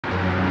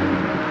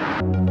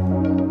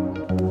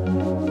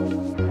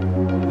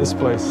this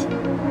place.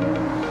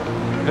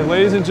 And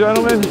ladies and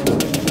gentlemen, excuse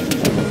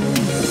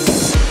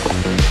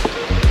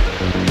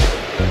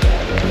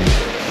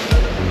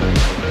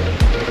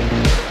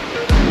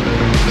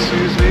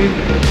me.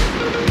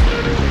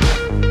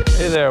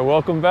 Hey there,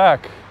 welcome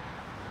back.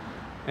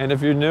 And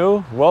if you're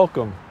new,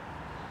 welcome.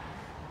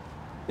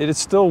 It is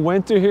still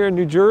winter here in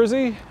New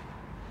Jersey,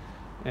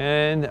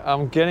 and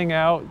I'm getting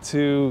out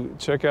to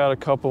check out a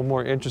couple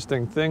more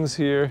interesting things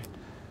here.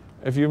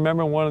 If you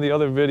remember one of the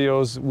other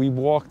videos, we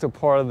walked a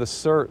part of the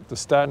SIRT, the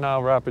Staten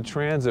Island Rapid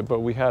Transit,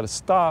 but we had to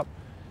stop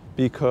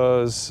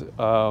because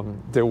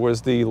there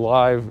was the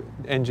live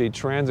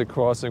NJTransit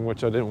crossing,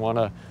 which I didn't want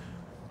to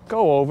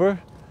go over.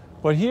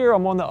 But here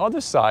I'm on the other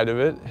side of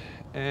it,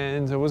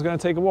 and I was going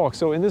to take a walk.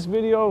 So in this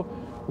video,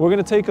 we're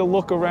going to take a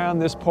look around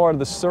this part of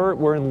the SIRT.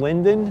 We're in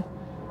Linden,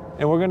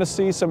 and we're going to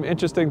see some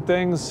interesting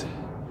things.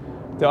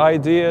 The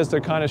idea is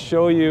to kind of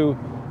show you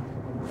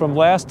from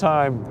last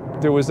time,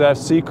 there was that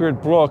secret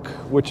brook,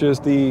 which is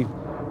the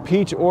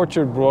Peach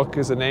Orchard Brook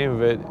is the name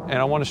of it. And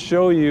I want to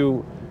show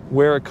you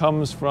where it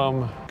comes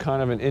from,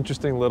 kind of an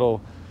interesting little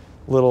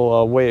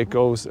way it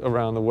goes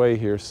around the way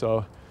here.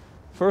 So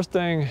first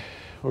thing,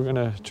 we're going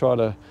to try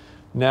to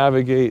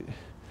navigate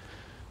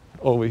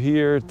over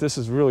here. This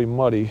is really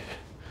muddy.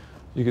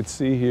 You can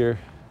see here.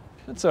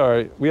 That's all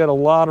right. We had a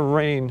lot of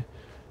rain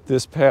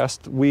this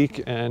past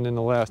week and in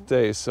the last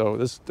day. So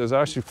there's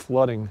actually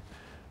flooding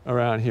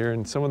around here,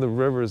 and some of the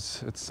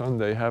rivers, it's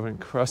Sunday,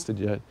 haven't crested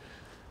yet.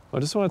 I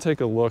just want to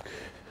take a look.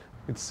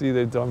 You can see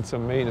they've done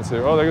some maintenance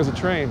here. Oh, there goes a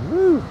train.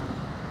 Woo!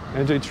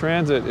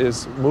 NJTransit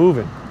is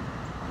moving.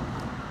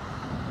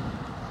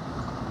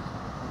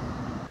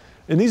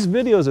 In these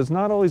videos, it's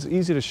not always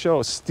easy to show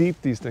how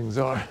steep these things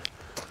are,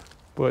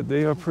 but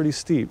they are pretty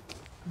steep.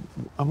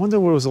 I wonder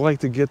what it was like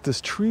to get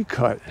this tree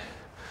cut.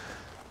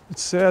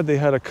 It's sad they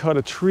had to cut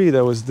a tree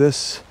that was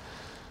this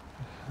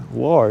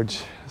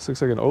large. This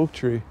looks like an oak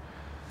tree.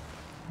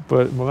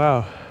 But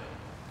wow,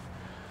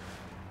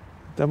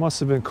 that must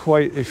have been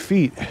quite a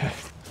feat.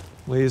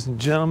 Ladies and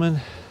gentlemen,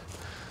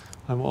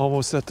 I'm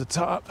almost at the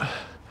top.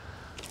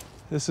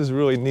 This is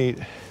really neat.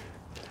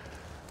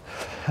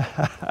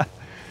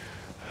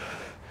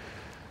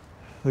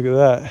 Look at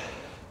that.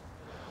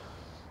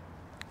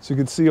 So you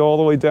can see all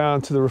the way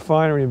down to the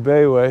refinery in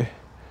Bayway.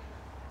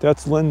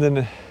 That's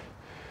Linden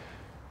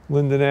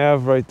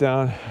Ave right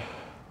down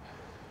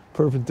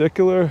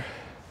perpendicular.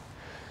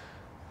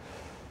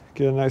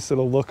 Get a nice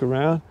little look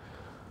around.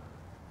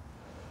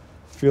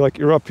 Feel like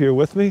you're up here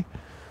with me.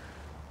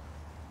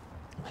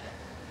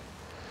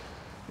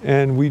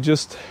 And we're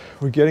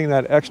getting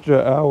that extra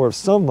hour of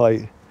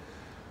sunlight.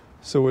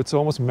 So it's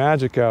almost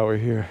magic hour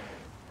here.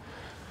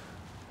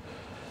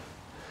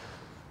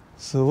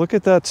 So look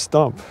at that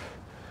stump.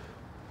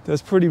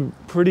 That's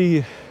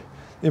pretty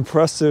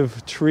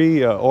impressive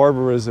tree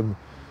arborism,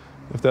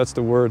 if that's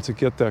the word, to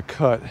get that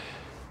cut.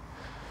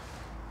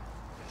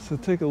 So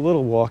take a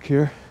little walk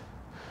here.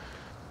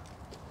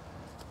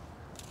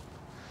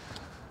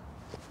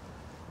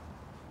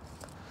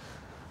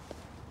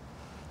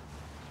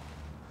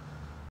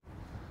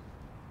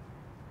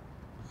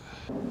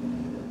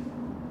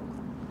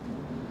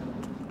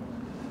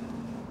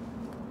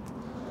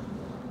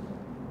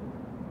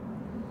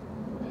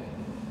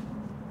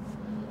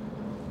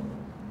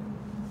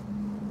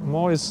 I'm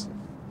always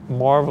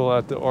marvel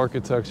at the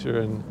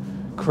architecture and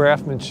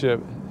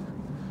craftsmanship.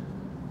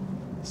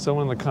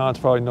 Someone in the comments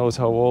probably knows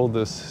how old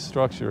this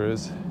structure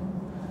is.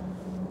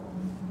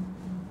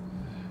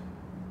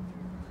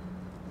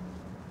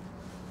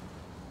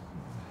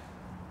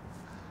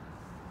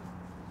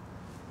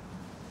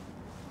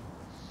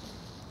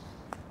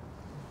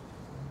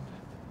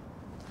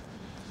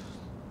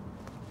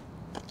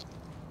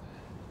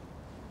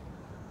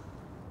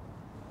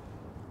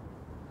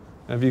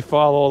 And if you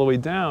follow all the way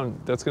down,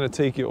 that's going to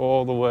take you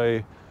all the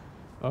way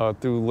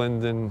through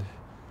Linden,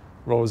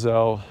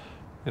 Roselle,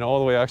 and all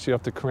the way actually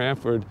up to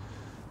Cranford,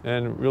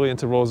 and really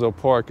into Roselle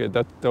Park.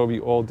 That would be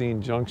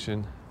Aldine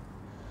Junction.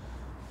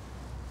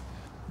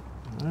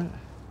 All right.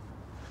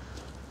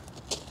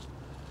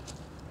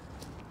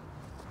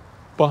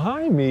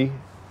 Behind me,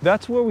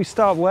 that's where we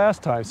stopped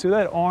last time. See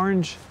that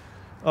orange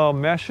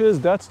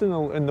meshes? That's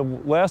in the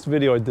last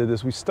video I did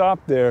this. We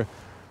stopped there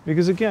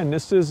because, again,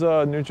 this is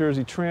New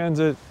Jersey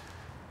Transit.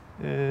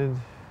 And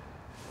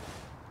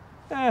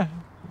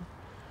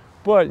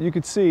but you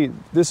can see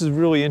this is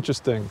really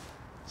interesting.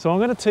 So I'm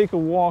going to take a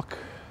walk.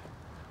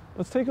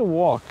 Let's take a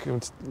walk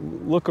and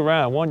look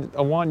around.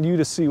 I want you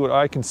to see what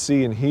I can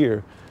see and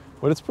hear.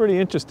 But it's pretty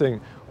interesting.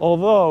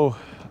 Although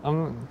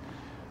I'm,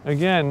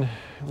 again,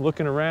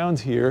 looking around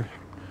here,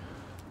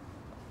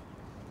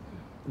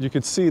 you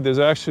can see there's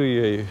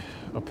actually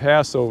a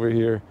pass over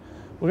here.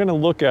 We're going to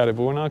look at it,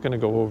 but we're not going to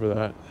go over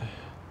that.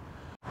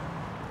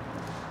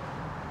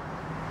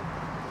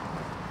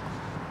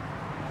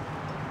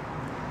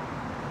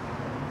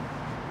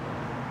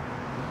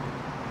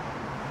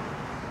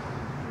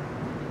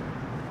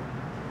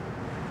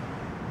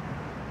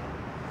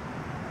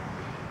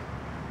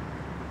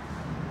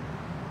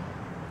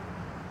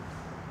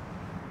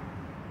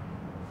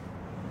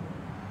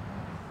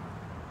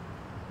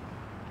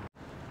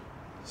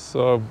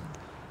 So,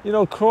 you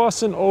know,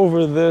 crossing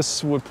over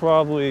this would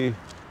probably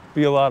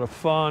be a lot of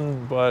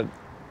fun, but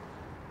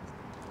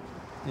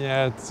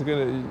yeah,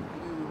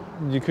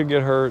 you could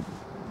get hurt.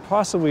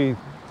 Possibly,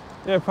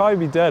 yeah,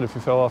 probably be dead if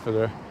you fell off of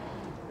there.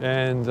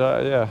 And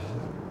yeah,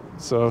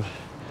 so,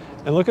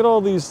 and look at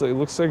all these, it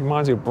looks like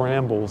reminds me of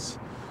brambles.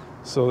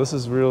 So this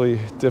is really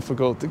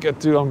difficult to get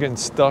through. I'm getting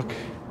stuck.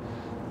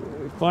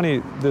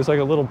 Funny, there's like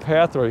a little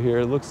path right here.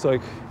 It looks like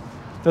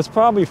that's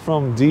probably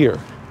from deer,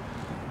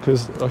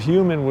 because a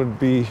human would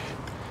be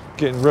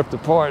getting ripped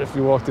apart if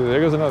you walk through there.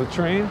 There goes another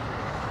train.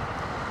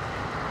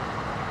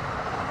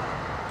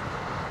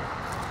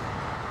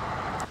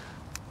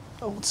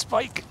 Oh,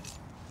 spike.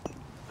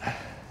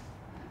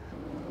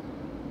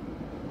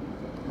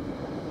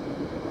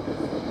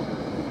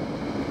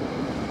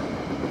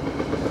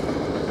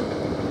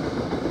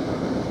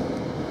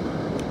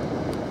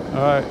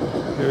 All right,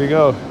 here we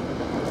go.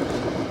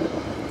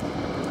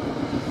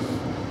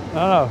 I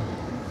don't know.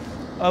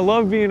 I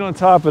love being on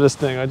top of this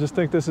thing. I just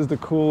think this is the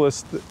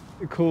coolest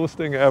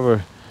thing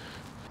ever.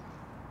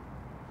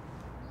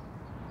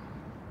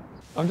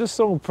 I'm just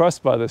so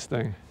impressed by this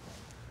thing.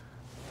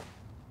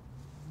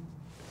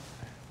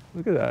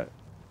 Look at that.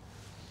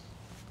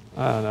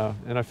 I don't know,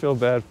 and I feel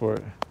bad for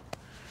it.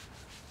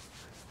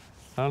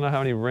 I don't know how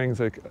many rings,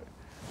 I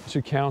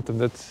should count them.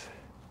 That's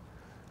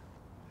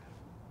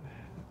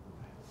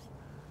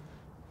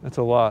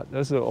a lot.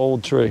 That's an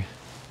old tree.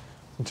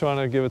 I'm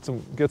trying to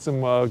get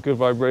some good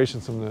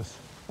vibrations from this.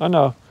 I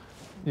know,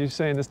 you're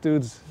saying this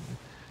dude's,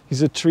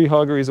 he's a tree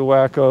hugger, he's a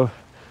wacko,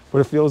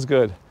 but it feels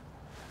good.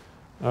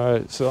 All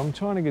right, so I'm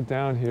trying to get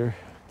down here.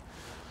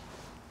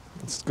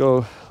 Let's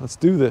go, let's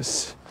do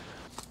this.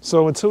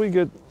 So until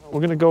we're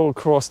gonna go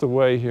across the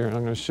way here, and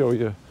I'm gonna show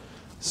you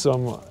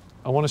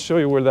I wanna show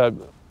you where that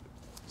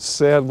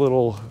sad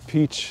little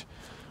Peach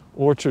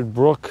Orchard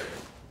Brook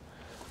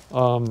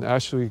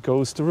actually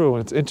goes through.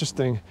 And it's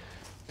interesting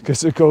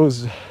because it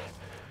goes,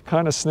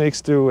 kind of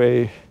snakes through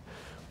a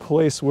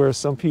place where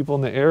some people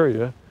in the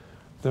area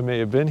that may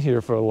have been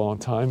here for a long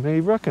time may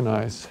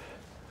recognize.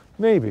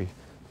 Maybe.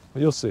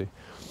 Well, you'll see.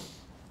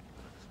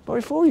 But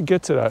before we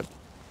get to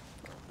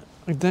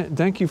that,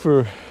 thank you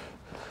for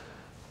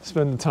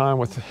spending time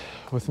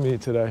with me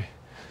today.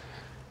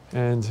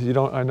 And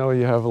I know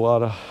you have a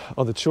lot of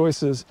other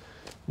choices.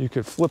 You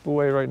could flip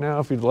away right now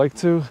if you'd like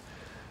to.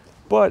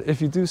 But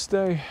if you do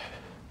stay,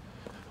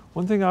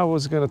 one thing I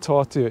was going to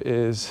talk to you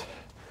is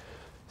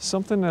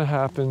something that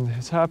happened.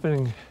 It's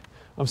happening.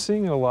 I'm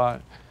seeing it a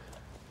lot,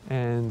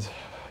 and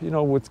you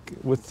know,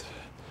 with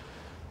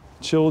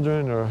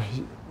children or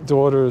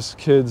daughters,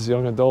 kids,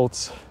 young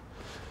adults,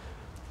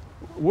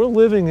 we're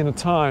living in a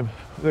time.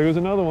 There was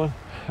another one.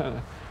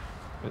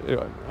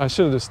 I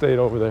should have just stayed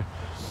over there.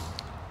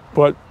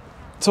 But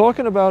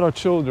talking about our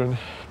children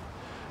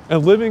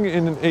and living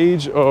in an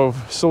age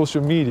of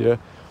social media,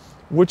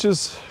 which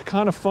is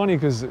kind of funny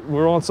because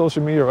we're on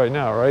social media right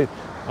now, right?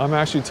 I'm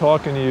actually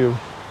talking to you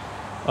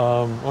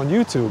on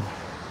YouTube.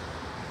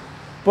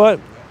 But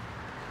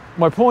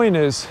my point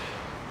is,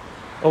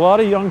 a lot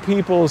of young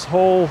people's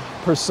whole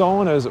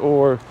personas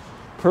or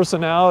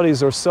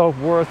personalities or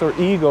self-worth or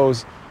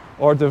egos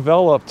are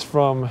developed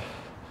from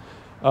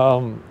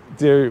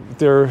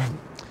their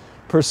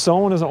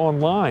personas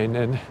online,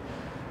 and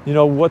you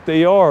know what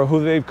they are,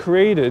 who they've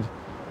created.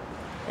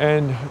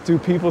 And do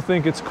people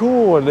think it's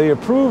cool or they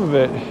approve of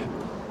it?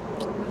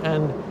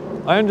 And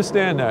I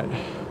understand that.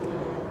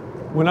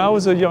 When I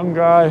was a young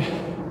guy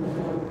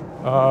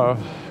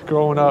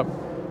growing up,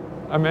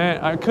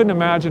 I couldn't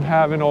imagine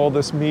having all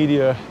this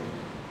media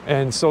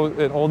and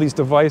all these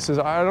devices.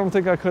 I don't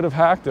think I could have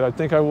hacked it. I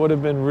think I would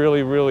have been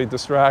really, really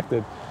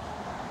distracted.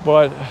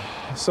 But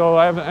so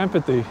I have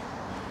empathy.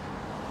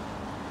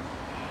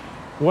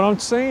 What I'm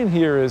saying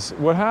here is,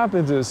 what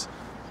happens is,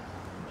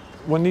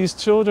 when these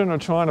children are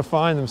trying to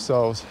find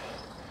themselves,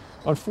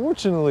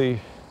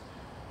 unfortunately,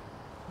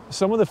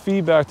 some of the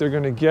feedback they're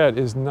going to get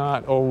is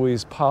not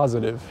always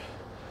positive.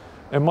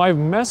 And my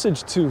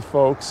message to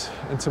folks,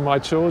 and to my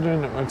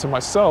children, and to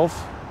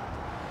myself,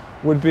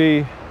 would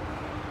be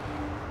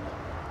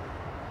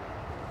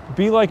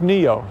like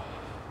Neo.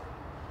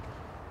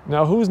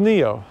 Now, who's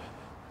Neo?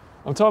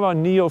 I'm talking about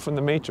Neo from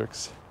the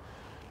Matrix.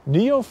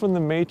 Neo from the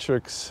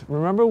Matrix,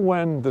 remember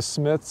when the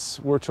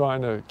Smiths were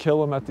trying to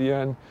kill him at the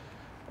end?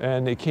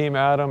 And they came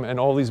at him, and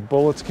all these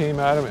bullets came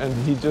at him, and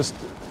he just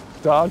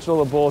dodged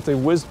all the bullets. They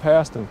whizzed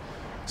past him.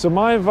 So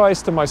my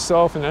advice to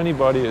myself and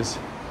anybody is,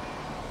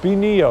 be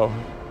Neo.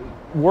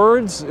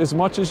 Words, as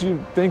much as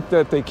you think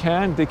that they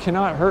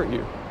cannot hurt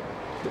you.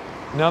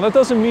 Now, that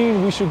doesn't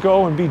mean we should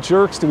go and be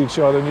jerks to each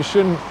other, and you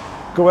shouldn't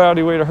go out of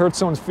your way to hurt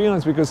someone's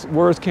feelings because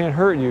words can't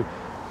hurt you.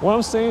 What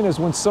I'm saying is,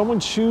 when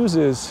someone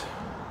chooses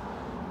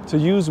to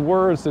use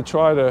words to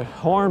try to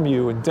harm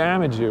you and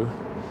damage you,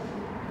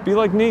 be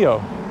like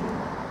Neo.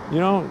 You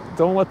know,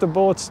 don't let the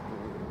bullets,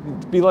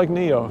 be like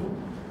Neo.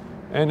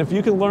 And if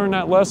you can learn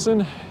that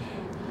lesson,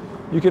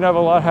 you can have a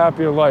lot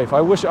happier life.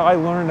 I wish I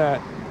learned that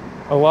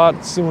a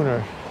lot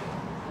sooner.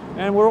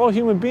 And we're all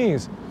human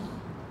beings.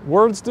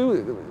 words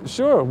do,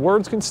 sure,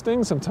 words can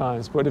sting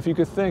sometimes, but if you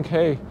could think,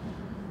 hey,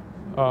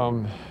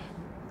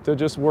 they're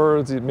just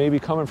words, it may be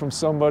coming from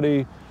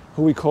somebody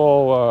who we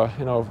call,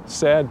 you know,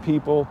 sad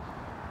people.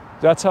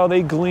 That's how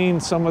they glean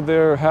some of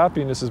their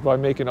happiness, is by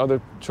making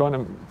trying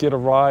to get a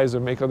rise or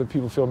make other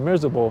people feel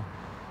miserable.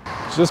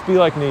 Just be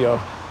like Neo.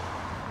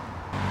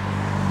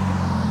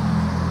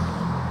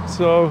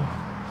 So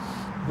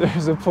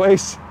there's a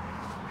place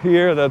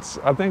here that's,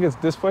 I think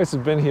this place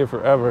has been here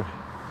forever.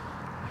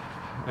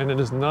 And it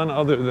is none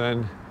other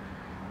than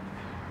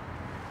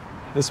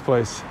this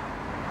place.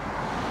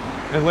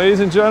 And ladies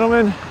and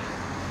gentlemen,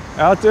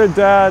 OutDeh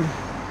Dad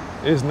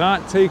is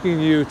not taking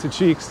you to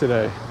Cheeks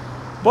today,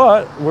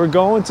 but we're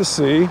going to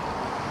see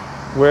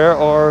where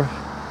our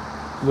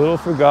little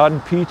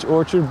forgotten Peach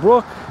Orchard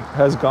Brook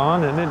has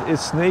gone, and it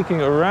is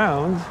snaking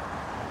around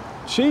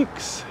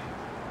Cheeks.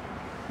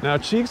 Now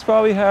Cheeks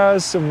probably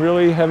has some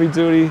really heavy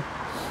duty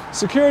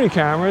security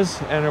cameras,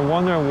 and they're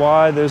wondering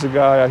why there's a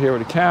guy out here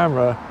with a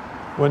camera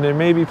when there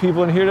may be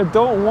people in here that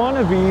don't want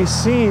to be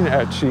seen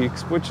at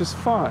Cheeks, which is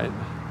fine.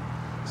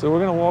 So we're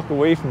gonna walk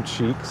away from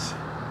Cheeks.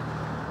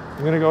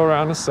 I'm gonna go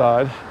around the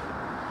side.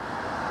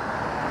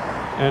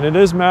 And it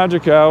is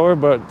magic hour,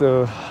 but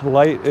the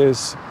light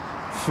is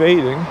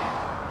fading.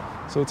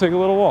 So we'll take a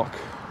little walk.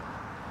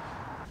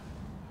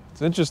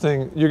 It's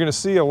interesting, you're gonna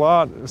see a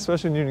lot,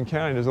 especially in Union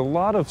County, there's a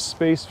lot of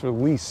space for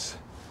lease.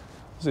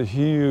 There's a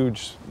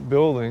huge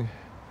building.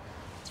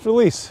 It's for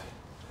lease.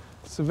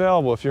 It's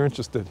available if you're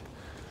interested.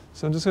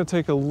 So I'm just gonna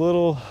take a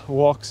little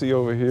walk-see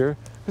over here,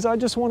 because I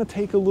just wanna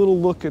take a little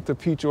look at the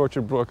Peach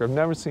Orchard Brook. I've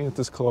never seen it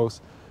this close.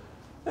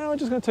 Now we're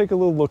just gonna take a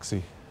little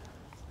look-see.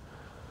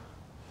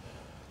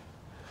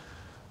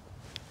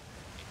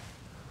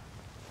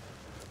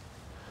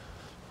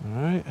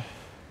 All right,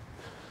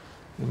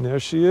 and there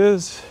she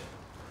is.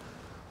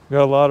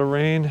 Got a lot of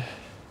rain.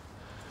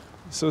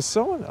 So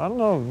someone, I don't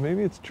know,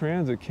 maybe it's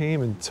transit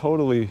came and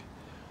definitely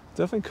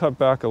cut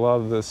back a lot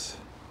of this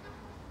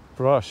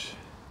brush.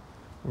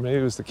 Or maybe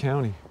it was the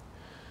county.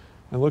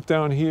 And look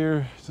down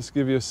here, just to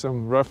give you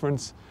some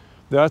reference.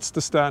 That's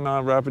the Staten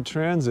Island Rapid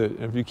Transit.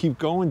 And if you keep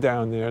going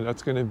down there,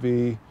 that's gonna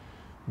be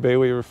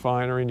Bayway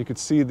Refinery. And you can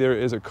see there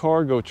is a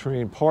cargo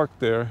train parked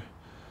there.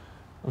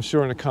 I'm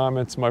sure in the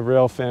comments, my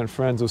rail fan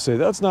friends will say,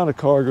 that's not a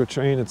cargo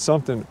train, it's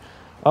something.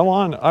 I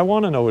want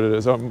to know what it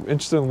is. I'm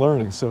interested in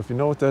learning. So if you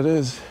know what that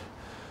is,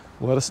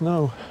 let us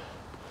know.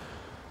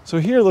 So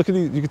here, look at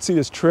these, you can see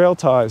there's trail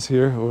ties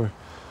here, or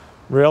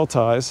rail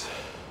ties.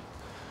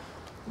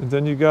 And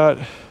then you got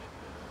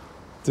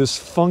this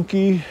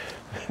funky,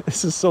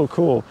 this is so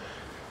cool.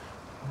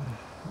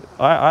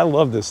 I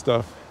love this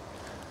stuff.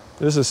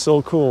 This is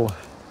so cool.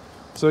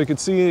 So you can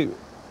see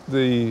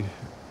the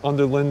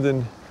under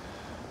Linden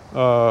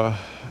Ave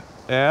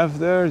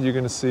there. You're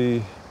gonna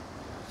see,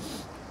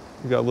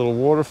 you got a little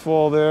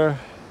waterfall there.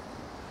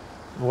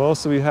 What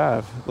else do we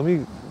have? Let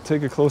me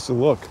take a closer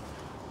look.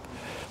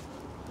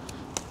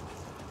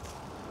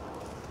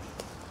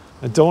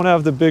 I don't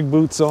have the big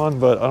boots on,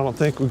 but I don't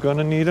think we're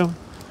gonna need them.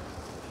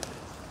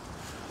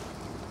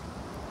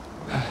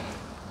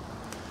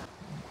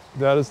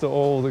 That is the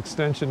old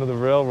extension of the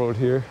railroad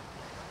here.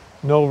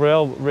 No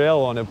rail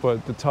on it,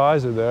 but the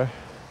ties are there.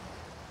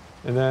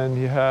 And then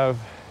you have,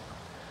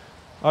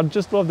 I'd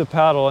just love the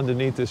paddle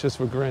underneath this just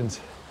for grins.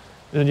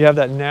 And then you have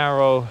that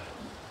narrow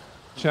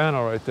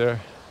channel right there.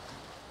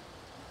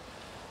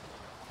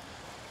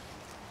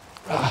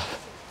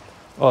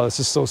 Oh,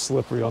 this is so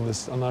slippery on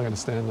this. I'm not gonna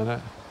stand on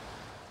that.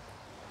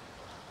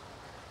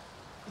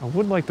 I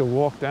would like to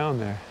walk down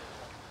there.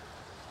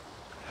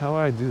 How do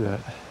I do that?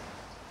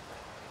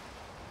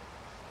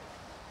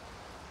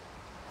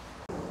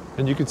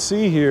 And you can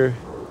see here,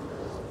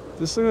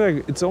 this looks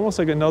like, it's almost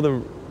like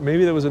another,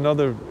 maybe there was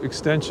another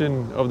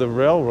extension of the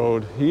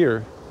railroad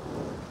here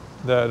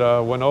that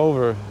went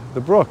over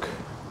the brook.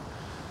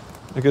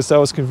 I guess that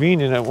was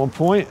convenient at one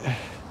point.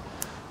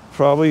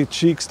 Probably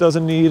Cheeks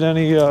doesn't need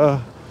any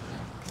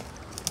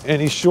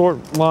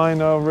short line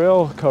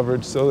rail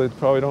coverage, so they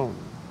probably don't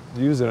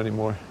use it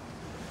anymore.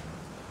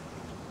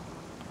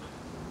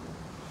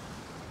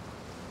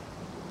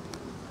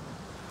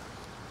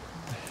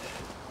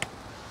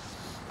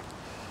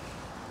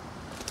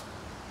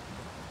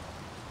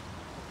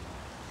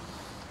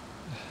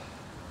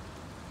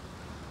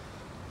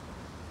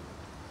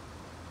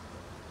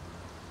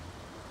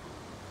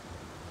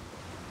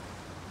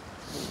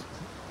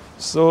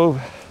 So,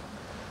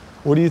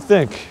 what do you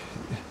think?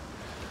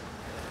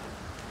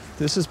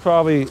 This is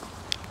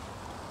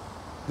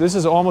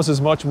almost as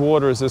much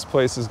water as this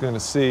place is going to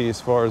see as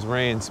far as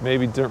rains.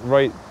 Maybe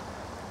right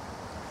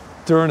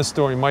during a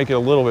storm you might get a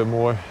little bit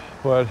more,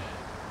 but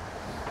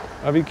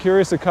I'd be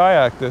curious to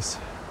kayak this.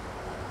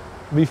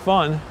 It'd be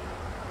fun.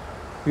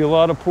 Be a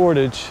lot of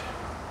portage.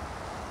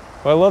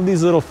 But I love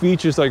these little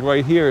features like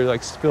right here,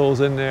 like spills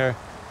in there.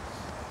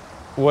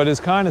 What is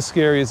kind of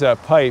scary is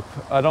that pipe.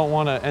 I don't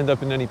want to end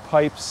up in any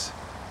pipes.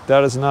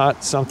 That is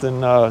not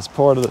something as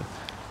part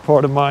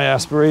of my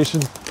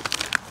aspiration.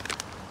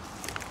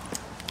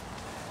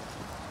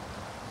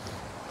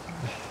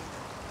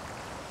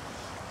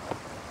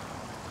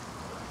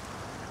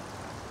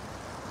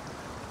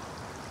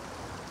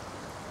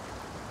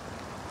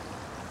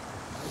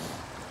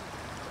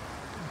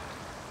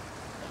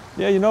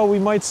 Yeah, you know, we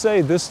might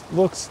say this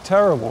looks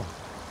terrible.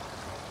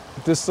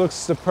 This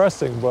looks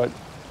depressing, but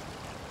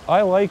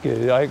I like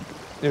it.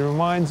 It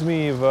reminds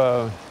me of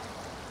a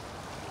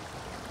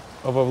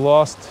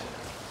lost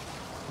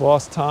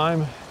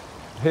time,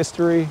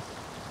 history,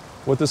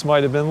 what this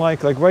might have been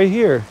like. Like right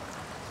here,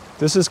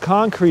 this is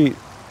concrete.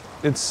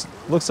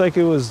 Looks like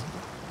it was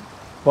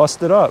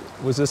busted up.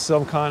 Was this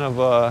some kind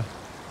of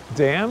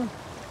dam?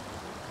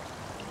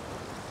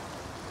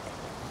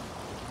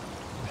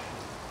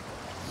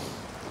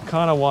 I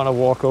kind of want to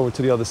walk over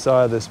to the other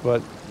side of this,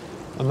 but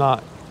I'm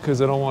not,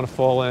 because I don't want to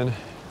fall in.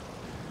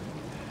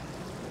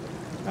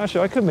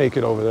 Actually, I could make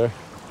it over there.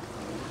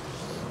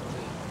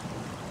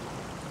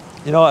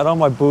 You know, I don't have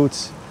my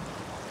boots,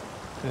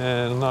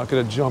 and I'm not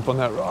going to jump on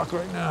that rock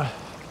right now.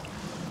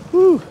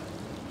 Woo!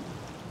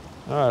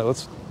 All right,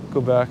 let's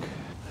go back.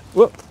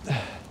 Whoop!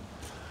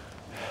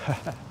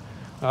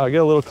 I'll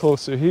get a little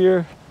closer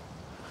here.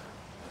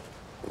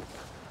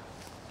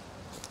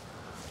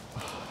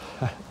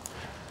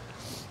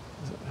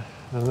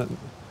 And then,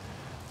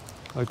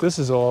 like, this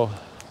is all,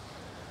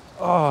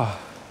 gotta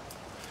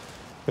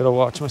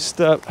watch my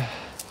step.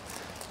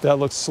 That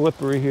looks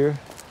slippery here.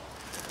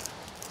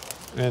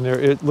 And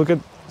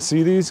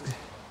see these?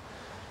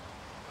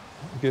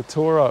 Get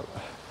tore up.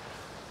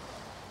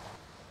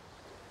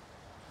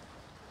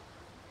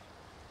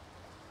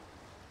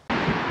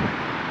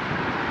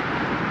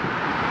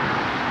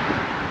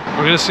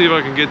 I'm gonna see if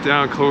I can get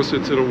down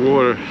closer to the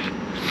water.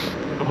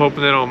 I'm hoping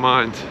they don't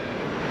mind.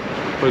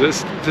 But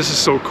this is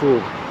so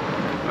cool.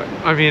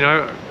 I mean,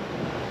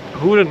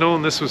 who would have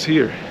known this was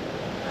here?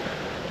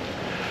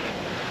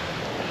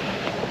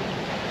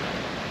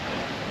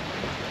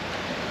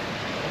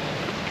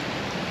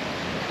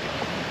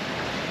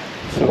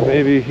 So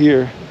maybe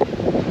here.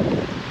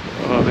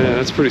 Oh man,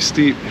 that's pretty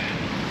steep.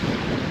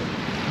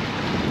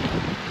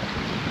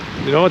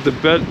 You know what?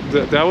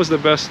 That was the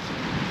best.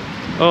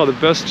 Oh, the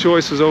best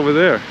choice was over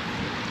there.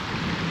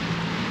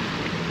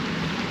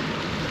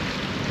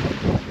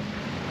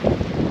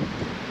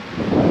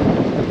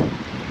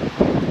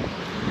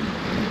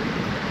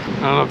 I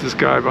don't know if this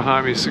guy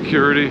behind me is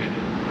security.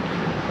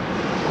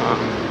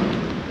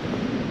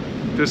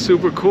 They're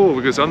super cool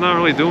because I'm not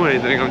really doing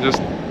anything. I'm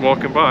just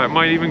walking by. I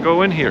might even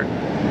go in here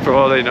for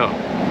all they know.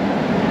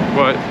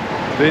 But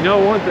they know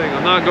one thing,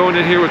 I'm not going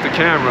in here with the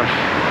camera.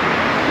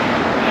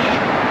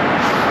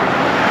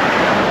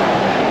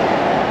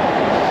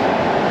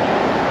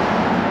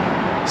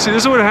 See,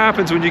 this is what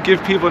happens when you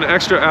give people an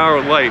extra hour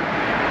of light.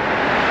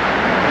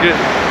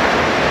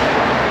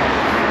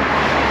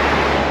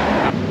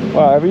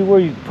 Wow, everywhere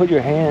you put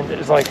your hand,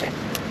 there's like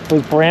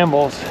those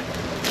brambles.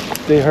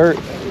 They hurt.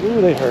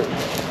 Ooh, they hurt.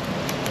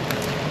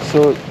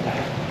 So,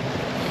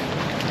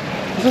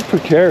 this is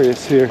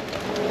precarious here.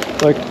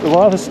 Like, a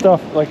lot of the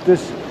stuff, like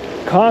this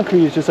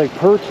concrete is just like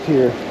perched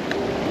here.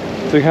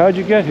 It's like, how'd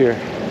you get here?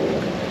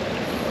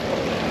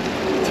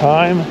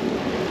 Time.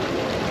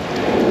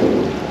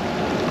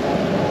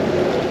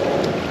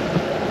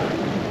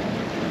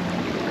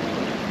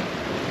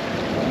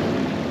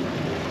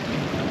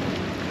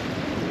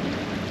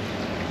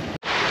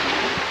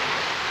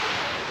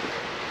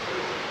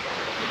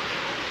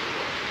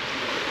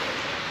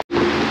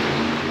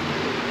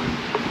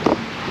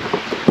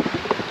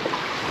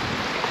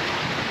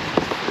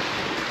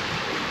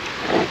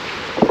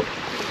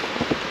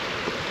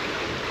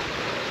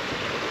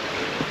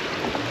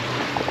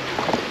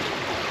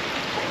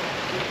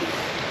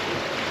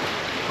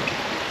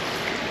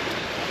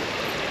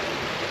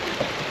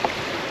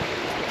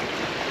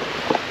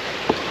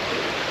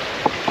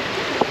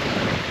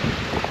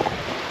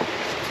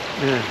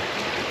 Man,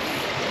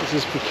 this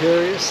is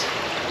precarious.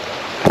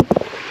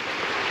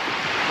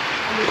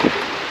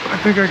 I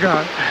think I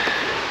got it.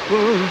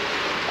 Whoa.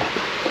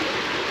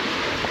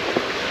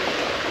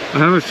 I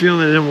have a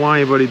feeling they didn't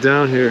want anybody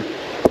down here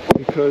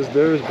because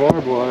there's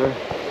barbed wire.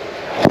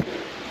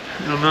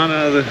 I'm not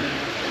out of the...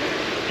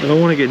 I don't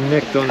want to get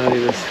nicked on any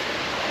of this.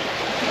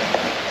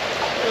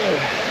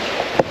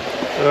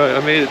 Alright,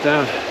 I made it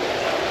down.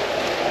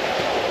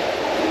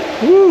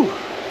 Woo!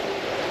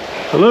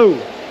 Hello!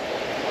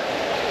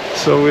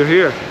 So we're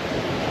here.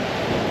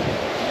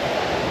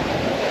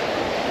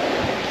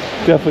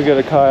 Definitely got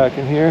a kayak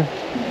in here.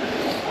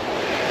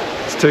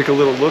 Let's take a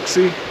little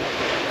look-see.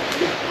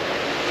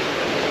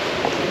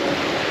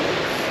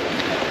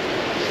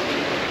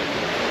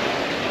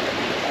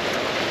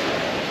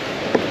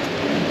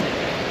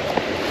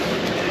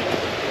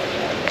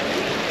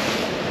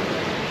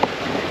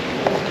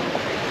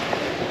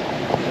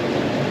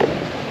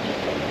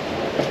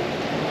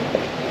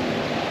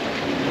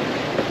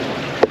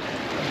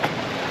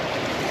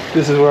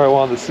 This is where I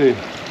wanted to see.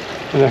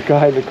 And that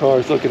guy in the car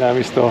is looking at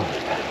me still.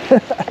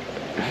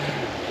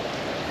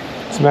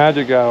 It's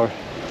magic hour.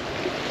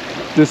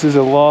 This is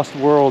a lost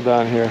world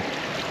down here.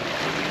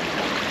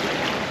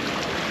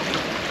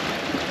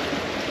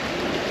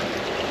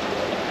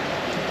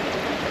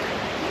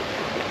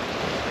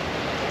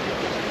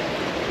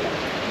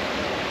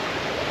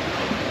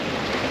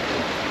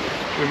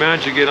 We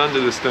managed to get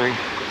under this thing.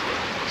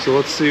 So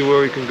let's see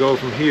where we can go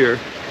from here.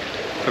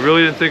 I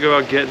really didn't think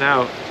about getting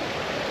out,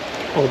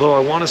 although I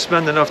want to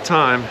spend enough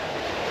time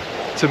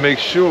to make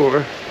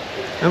sure.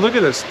 And look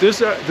at this, there's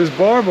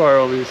barbed wire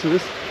over here, so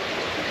this,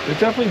 they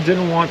definitely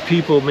didn't want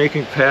people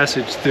making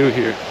passage through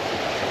here.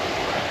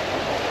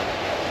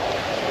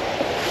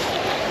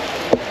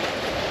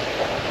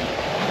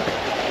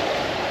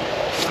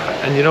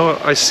 And you know,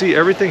 I see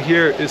everything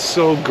here is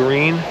so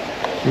green,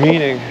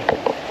 meaning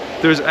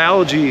there's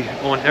algae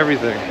on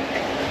everything.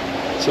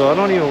 So I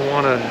don't even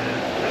want to,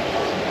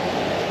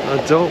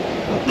 and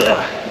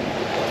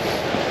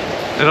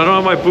I don't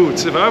have my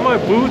boots. If I had my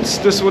boots,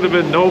 this would have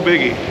been no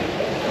biggie.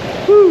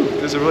 Woo,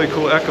 there's a really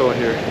cool echo in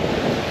here.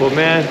 But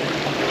man,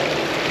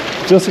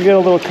 just to get a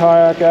little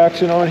kayak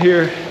action on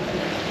here,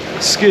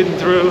 skidding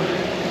through,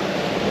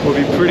 would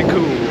be pretty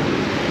cool.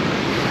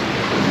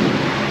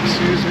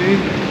 Excuse me.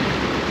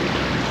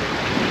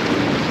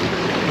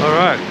 All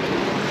right,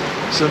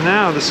 so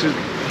now this is,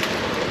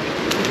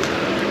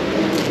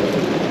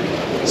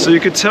 so you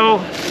could tell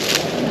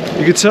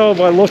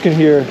by looking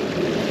here,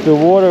 the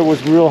water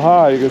was real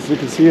high because you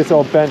can see it's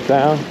all bent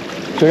down.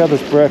 Check out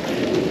this brick.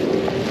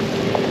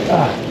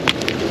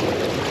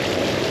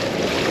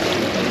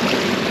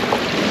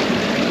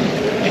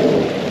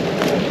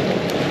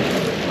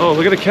 Oh,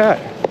 look at the cat.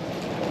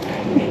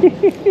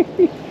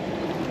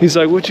 He's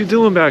like, what you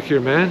doing back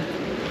here, man?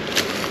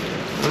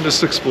 I'm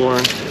just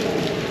exploring.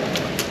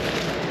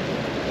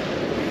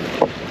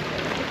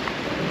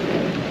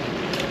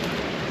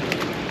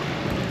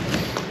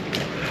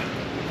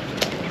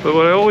 But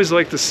what I always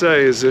like to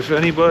say is, if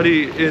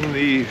anybody in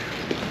the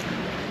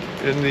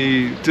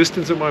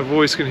distance of my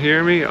voice can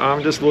hear me,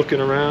 I'm just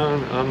looking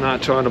around. I'm not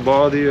trying to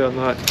bother you. I'm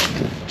not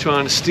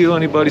trying to steal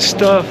anybody's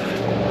stuff.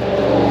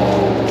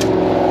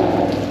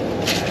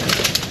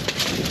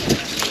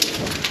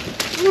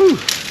 Woo.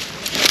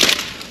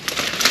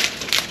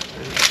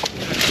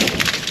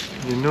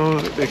 You know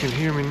they can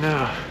hear me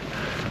now.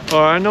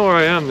 Oh, I know where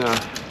I am now.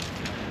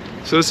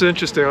 So it's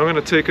interesting. I'm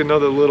gonna take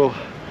another little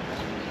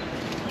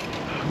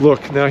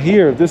look. Now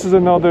here, this is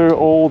another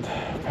old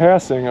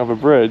passing of a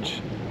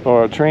bridge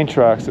or train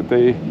tracks that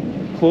they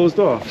closed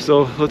off.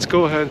 So let's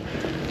go ahead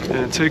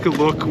and take a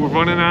look. We're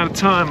running out of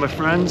time, my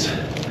friends.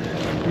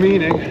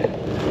 Meaning,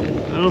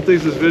 I don't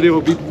think this video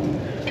will be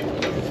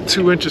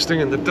too interesting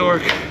in the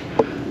dark.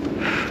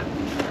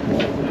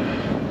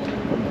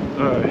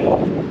 All right,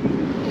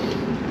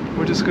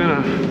 we're just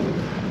gonna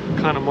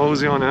kind of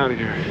mosey on out of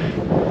here.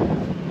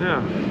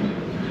 Now,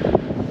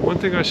 one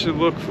thing I should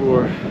look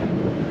for.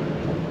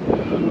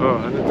 Oh,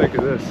 I didn't think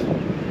of this.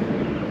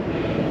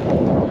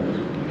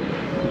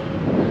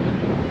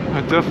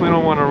 I definitely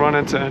don't want to run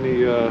into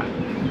any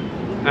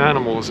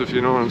animals, if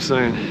you know what I'm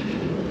saying.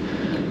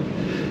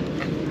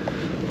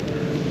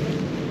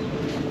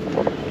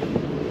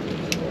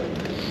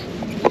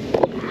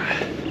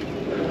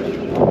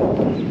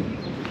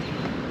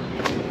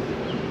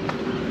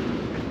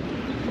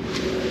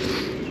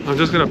 I'm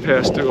just gonna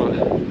pass through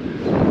it.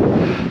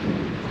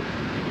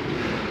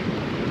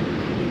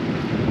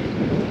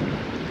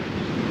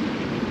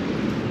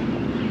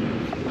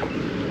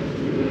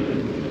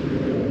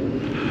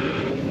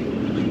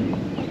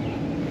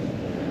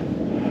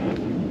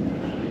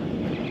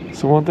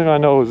 So one thing I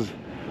know is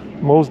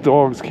most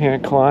dogs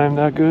can't climb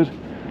that good,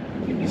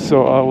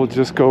 so I will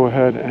just go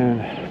ahead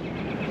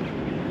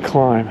and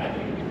climb.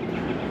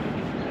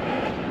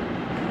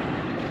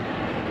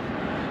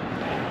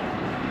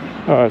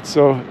 Alright,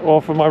 so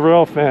all for my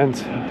rail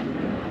fans,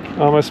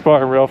 I'm an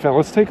aspiring rail fan.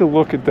 Let's take a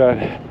look at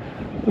that.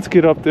 Let's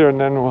get up there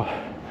and then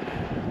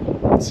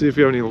let's see if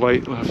we have any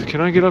light left. Can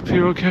I get up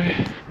here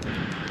okay?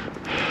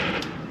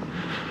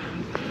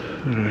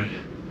 Alright,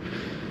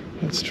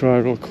 let's try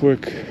real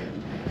quick.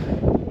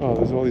 Oh,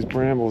 there's all these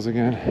brambles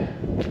again. I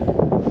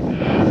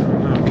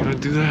don't know, can I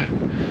do that?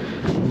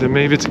 Then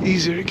maybe it's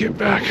easier to get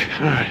back.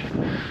 All right.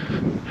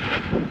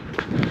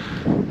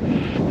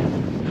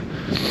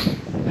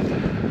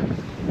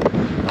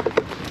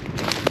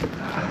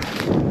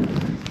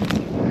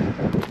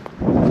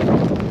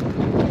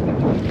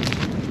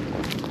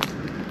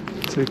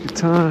 Take your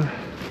time.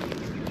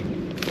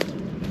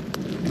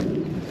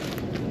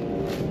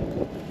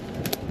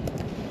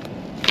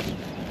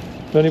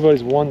 If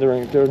anybody's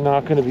wondering, there are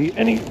not going to be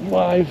any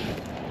live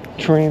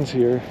trains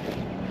here.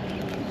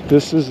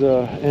 This is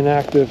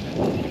inactive,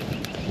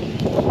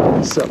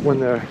 except when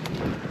they're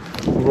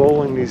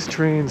rolling these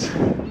trains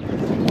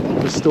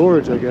for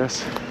storage, I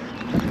guess.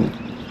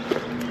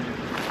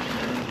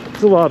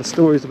 There's a lot of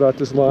stories about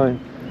this line,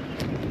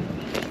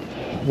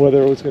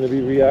 whether it was going to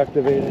be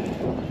reactivated.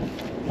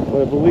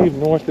 But I believe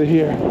north of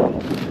here,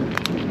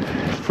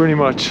 it's pretty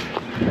much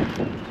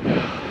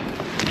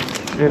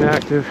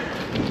inactive.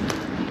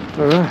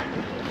 All right,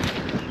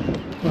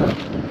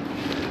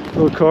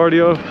 little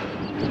cardio.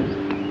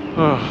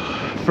 Oh,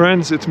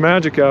 friends, it's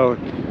magic hour.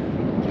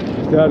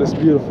 That is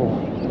beautiful.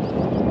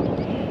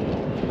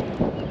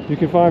 You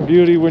can find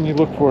beauty when you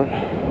look for it.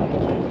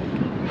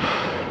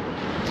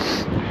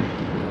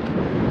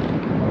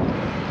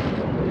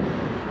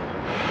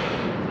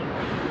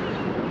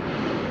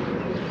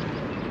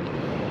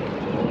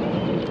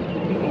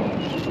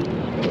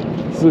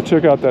 Let's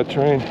check out that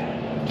train.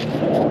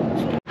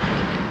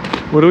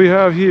 What do we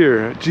have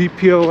here?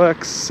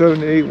 GPLX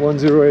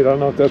 78108. I don't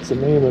know if that's the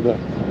name of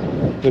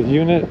the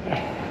unit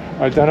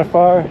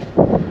identifier.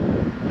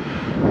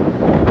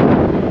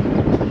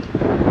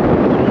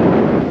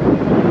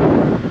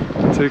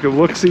 Take a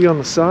look-see on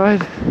the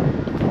side.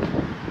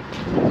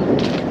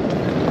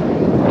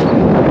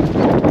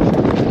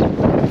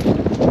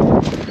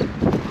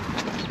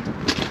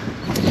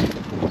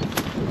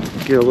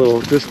 Get a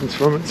little distance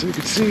from it so you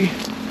can see.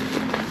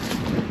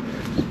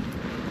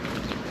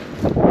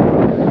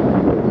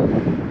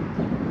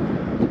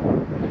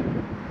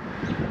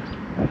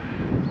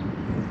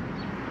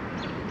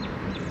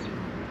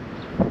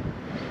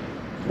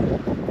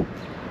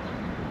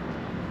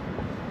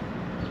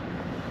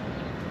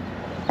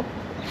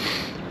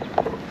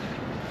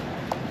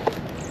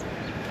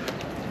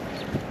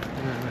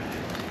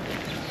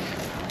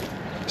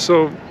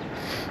 So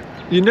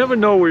you never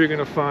know where you're going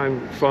to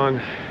find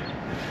fun.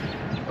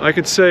 I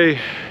could say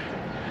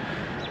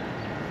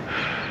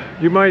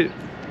you might,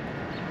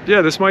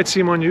 yeah, this might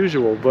seem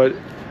unusual, but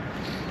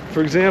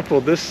for example,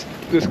 this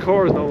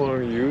car is no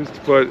longer used,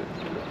 but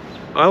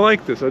I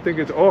like this. I think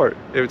it's art.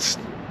 It's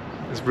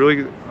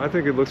really, I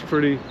think it looks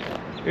pretty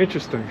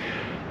interesting.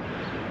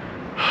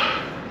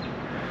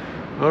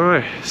 All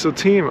right, so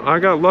team, I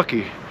got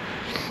lucky.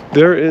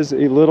 There is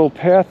a little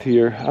path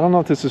here. I don't know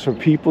if this is from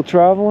people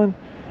traveling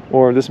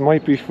or this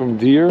might be from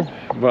deer,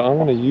 but I'm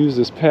gonna use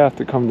this path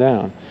to come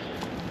down.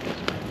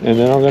 And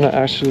then I'm gonna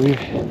actually,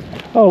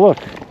 oh look,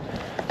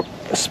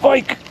 a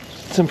spike.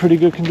 It's in pretty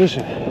good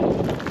condition.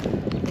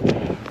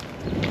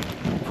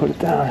 Put it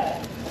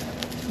down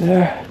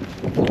there.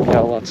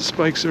 Got lots of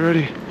spikes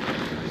already.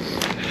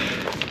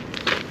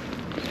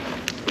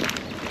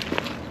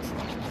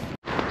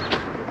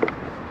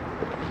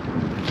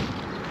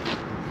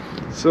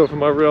 So for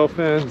my rail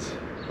fans,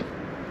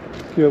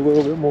 get a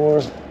little bit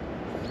more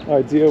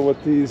idea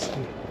what these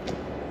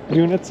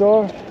units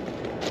are.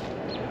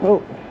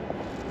 Oh.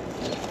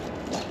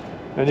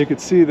 And you can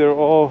see they're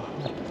all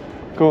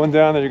going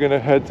down there. You're going to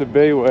head to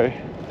Bayway,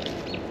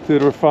 to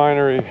the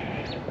refinery.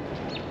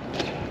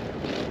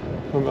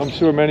 I'm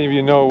sure many of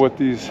you know what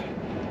these,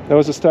 that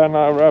was the Staten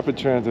Island Rapid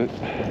Transit.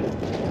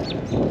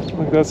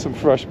 Look, that's some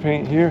fresh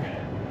paint here.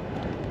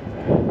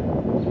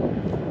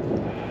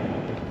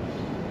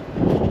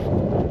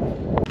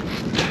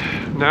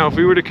 Now if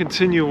we were to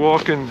continue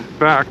walking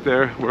back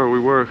there where we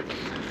were,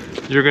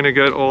 you're going to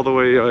get all the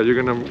way,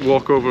 you're going to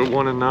walk over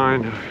 1 and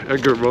 9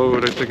 Edgar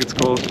Road, I think it's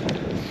called.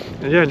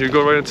 And yeah, and you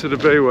go right into the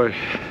Bayway.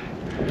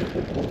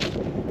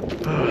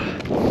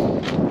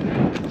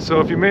 So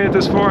if you made it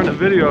this far in the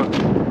video,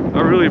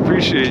 I really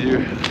appreciate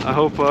you. I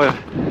hope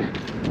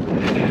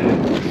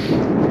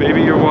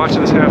maybe you're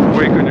watching this half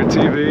awake on your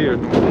TV,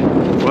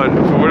 but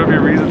for whatever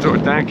your reasons are,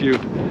 thank you.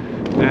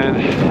 And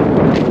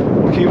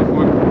we'll keep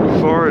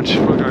forage,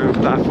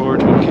 not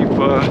forage, we'll keep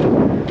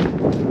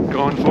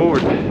going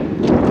forward.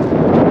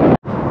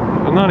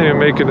 I'm not even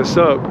making this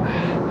up.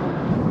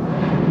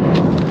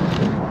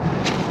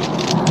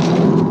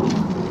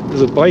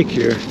 There's a bike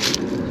here.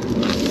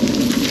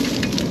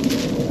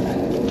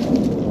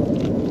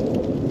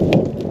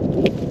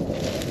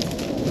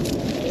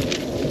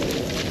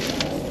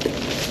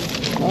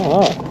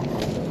 Oh,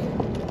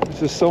 is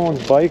this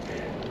someone's bike?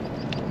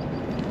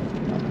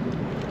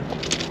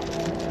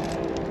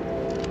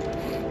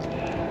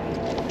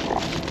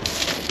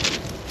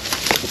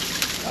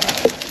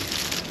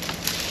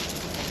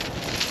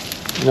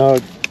 No,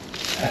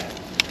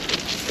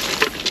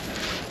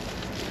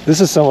 this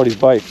is somebody's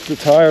bike. The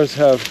tires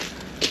have,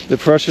 the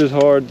pressure's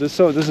hard. This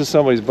is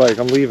somebody's bike.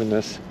 I'm leaving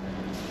this.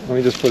 Let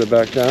me just put it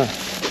back down.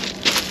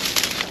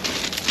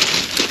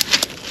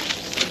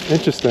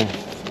 Interesting.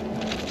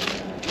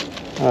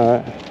 All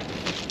right.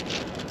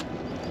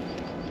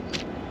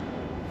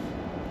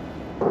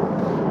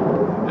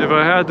 If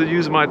I had to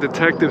use my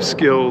detective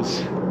skills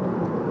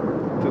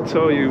to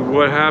tell you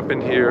what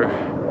happened here,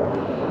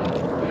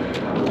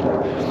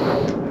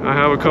 I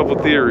have a couple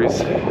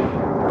theories.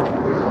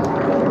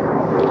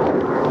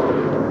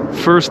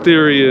 First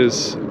theory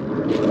is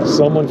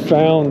someone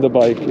found the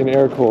bike, in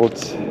air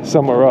quotes,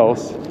 somewhere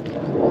else,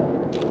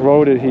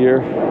 rode it here,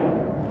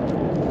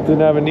 didn't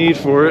have a need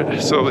for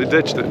it, so they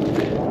ditched it.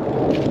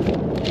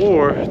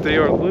 Or they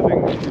are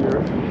living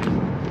here,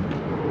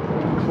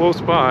 close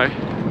by,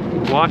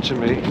 watching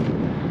me,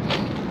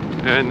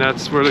 and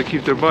that's where they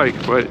keep their bike.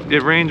 But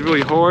it rained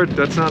really hard.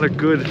 That is not a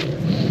good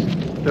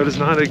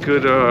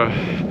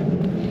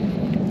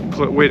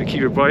way to keep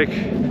your bike.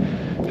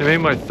 And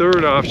maybe my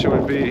third option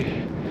would be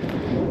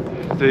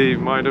they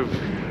might have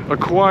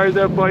acquired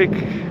that bike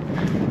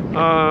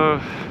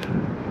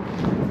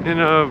in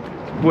a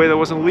way that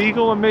wasn't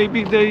legal, and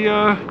maybe they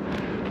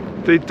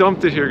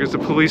dumped it here because the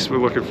police were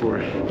looking for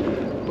it.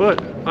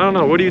 But I don't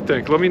know, what do you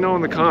think? Let me know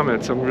in the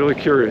comments, I'm really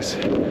curious.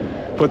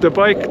 But the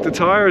bike, the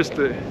tires,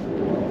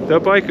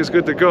 that bike is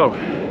good to go.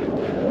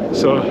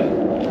 So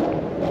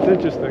it's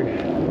interesting.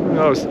 Who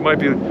knows, it might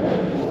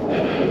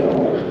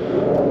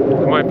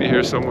be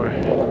here somewhere.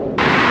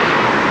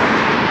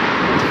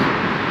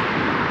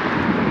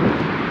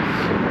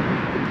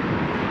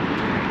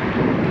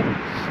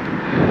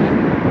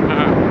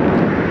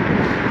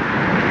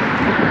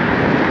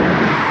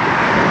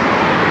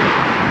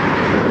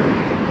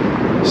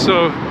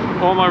 So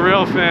all my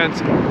rail fans,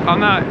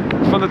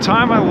 from the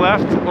time I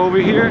left over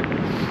here,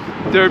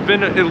 there have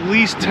been at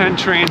least 10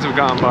 trains have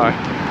gone by.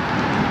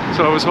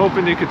 So I was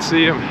hoping you could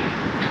see them.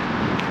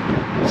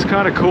 It's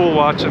kind of cool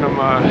watching them,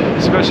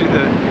 especially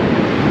the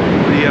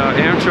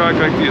Amtrak,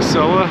 like the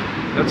Acela.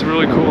 That's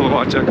really cool to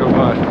watch that go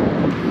by.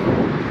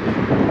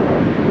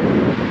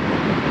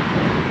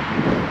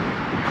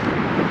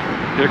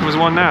 Here comes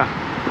one now.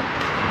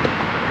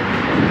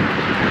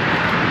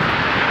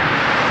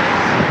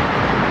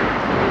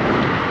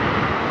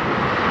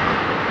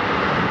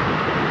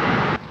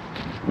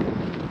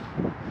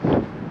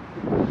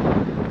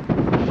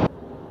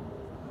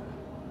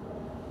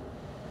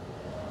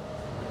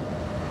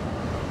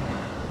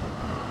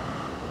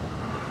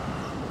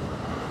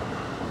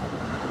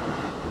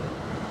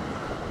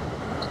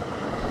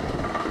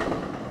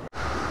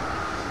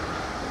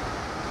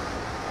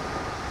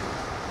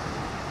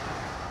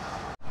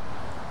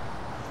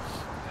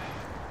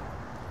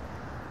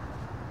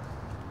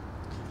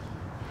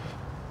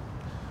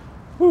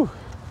 Whew.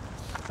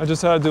 I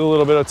just had to do a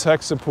little bit of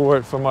tech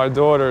support for my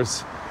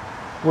daughters.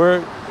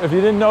 If you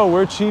didn't know,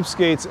 we're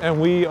cheapskates,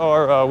 and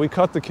we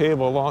cut the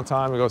cable a long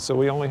time ago, so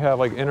we only have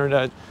like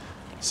internet.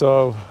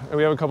 So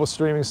we have a couple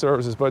streaming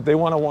services, but they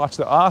want to watch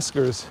the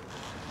Oscars,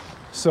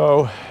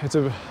 so it's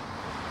a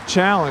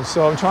challenge.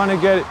 So I'm trying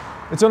to get it.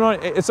 It's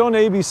on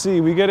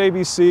ABC. We get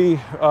ABC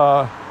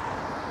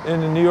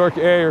in the New York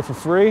area for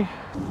free.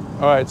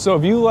 All right. So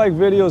if you like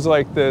videos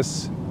like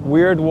this,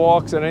 weird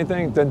walks and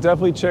anything, then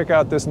definitely check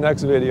out this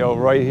next video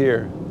right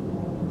here.